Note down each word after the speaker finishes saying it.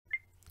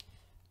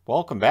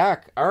Welcome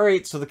back. All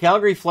right, so the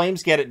Calgary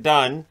Flames get it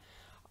done.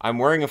 I'm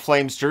wearing a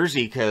Flames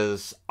jersey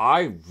because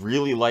I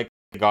really like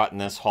what I got in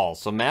this haul.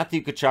 So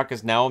Matthew Tkachuk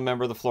is now a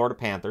member of the Florida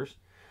Panthers.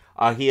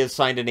 He has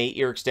signed an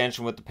 8-year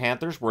extension with the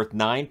Panthers worth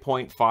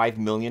 $9.5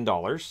 million.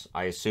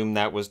 I assume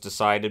that was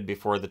decided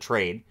before the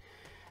trade.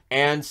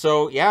 And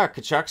so, yeah,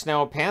 Tkachuk's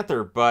now a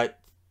Panther, but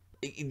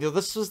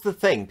this was the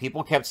thing.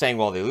 People kept saying,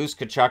 well, they lose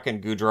Tkachuk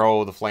and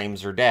Gaudreau, the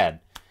Flames are dead.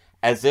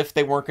 As if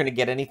they weren't going to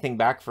get anything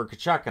back for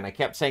Tkachuk. And I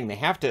kept saying they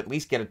have to at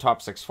least get a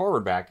top 6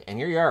 forward back. And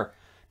here you are.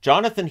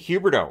 Jonathan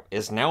Huberdeau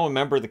is now a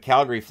member of the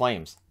Calgary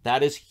Flames.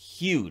 That is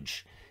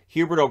huge.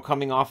 Huberdeau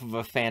coming off of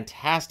a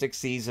fantastic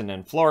season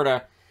in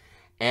Florida.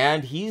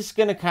 And he's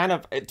going to kind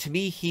of, to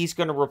me, he's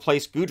going to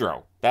replace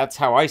Gaudreau. That's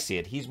how I see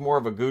it. He's more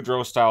of a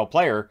Gaudreau-style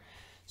player.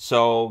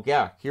 So,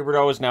 yeah,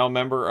 Huberdeau is now a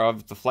member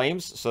of the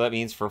Flames. So that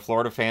means for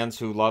Florida fans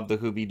who love the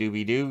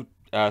hoobie-doobie-doo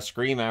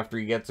scream after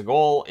he gets a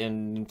goal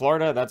in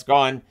Florida, that's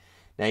gone.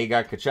 Now you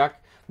got Tkachuk.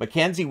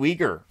 Mackenzie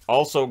Weegar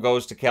also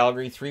goes to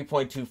Calgary.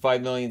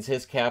 $3.25 million is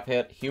his cap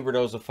hit.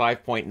 Huberdeau's a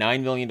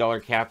 $5.9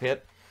 million cap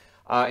hit.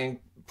 In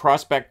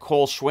prospect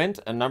Cole Schwindt,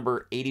 a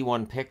number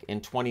 81 pick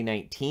in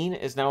 2019,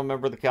 is now a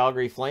member of the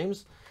Calgary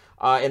Flames.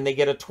 And they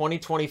get a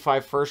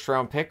 2025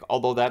 first-round pick,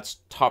 although that's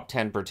top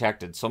 10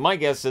 protected. So my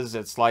guess is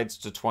it slides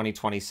to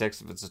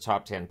 2026 if it's a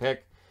top 10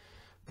 pick.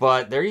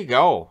 But there you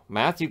go.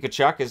 Matthew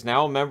Tkachuk is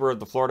now a member of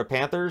the Florida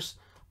Panthers.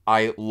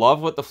 I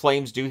love what the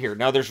Flames do here.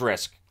 Now there's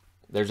risk.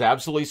 There's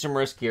absolutely some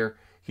risk here.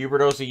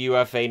 Huberdeau's a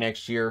UFA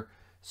next year.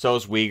 So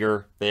is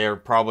Weegar. They're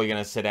probably going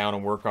to sit down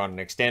and work on an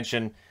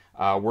extension,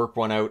 work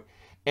one out.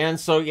 And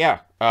so,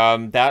 yeah,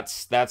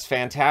 that's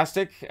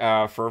fantastic.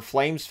 For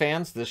Flames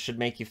fans, this should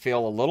make you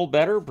feel a little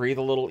better, breathe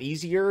a little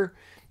easier.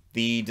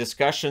 The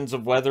discussions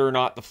of whether or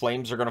not the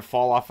Flames are going to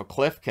fall off a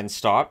cliff can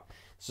stop.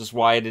 This is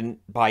why I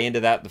didn't buy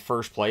into that in the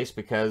first place,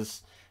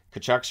 because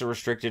Tkachuk's a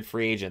restricted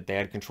free agent. They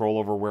had control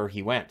over where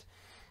he went.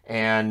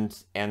 And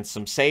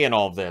some say in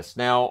all of this.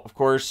 Now, of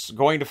course,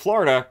 going to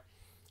Florida,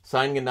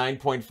 signing a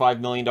 $9.5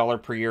 million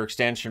per year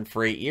extension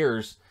for 8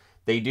 years,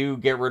 they do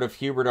get rid of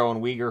Huberdeau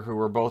and Weegar, who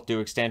are both due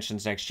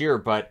extensions next year.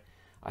 But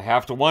I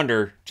have to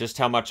wonder just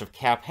how much of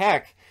cap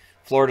heck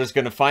Florida's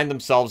going to find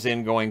themselves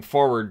in going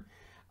forward,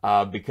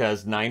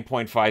 because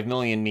 $9.5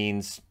 million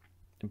means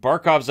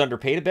Barkov's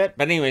underpaid a bit.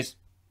 But anyways,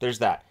 there's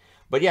that.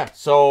 But yeah,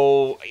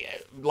 so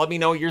let me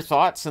know your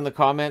thoughts in the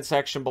comment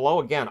section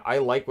below. Again, I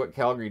like what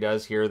Calgary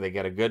does here. They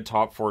get a good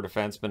top 4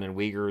 defenseman in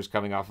Weegar, who's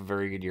coming off a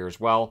very good year as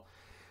well.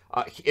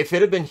 If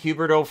it had been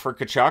Huberdeau for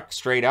Tkachuk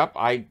straight up,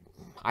 I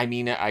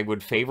mean, I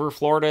would favor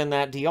Florida in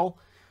that deal.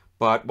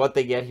 But what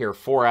they get here,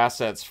 4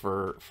 assets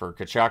for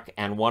Tkachuk,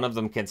 and one of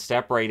them can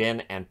step right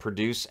in and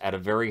produce at a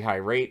very high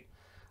rate.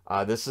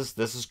 This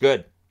is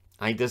good.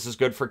 I think this is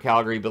good for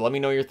Calgary, but let me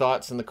know your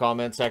thoughts in the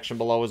comment section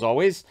below as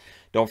always.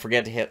 Don't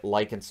forget to hit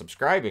like and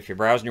subscribe. If you're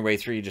browsing your way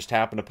through, you just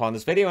happened upon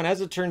this video. And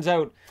as it turns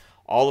out,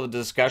 all of the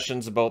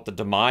discussions about the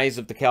demise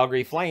of the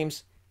Calgary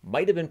Flames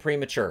might have been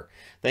premature.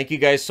 Thank you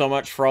guys so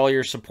much for all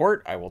your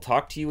support. I will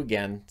talk to you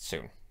again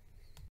soon.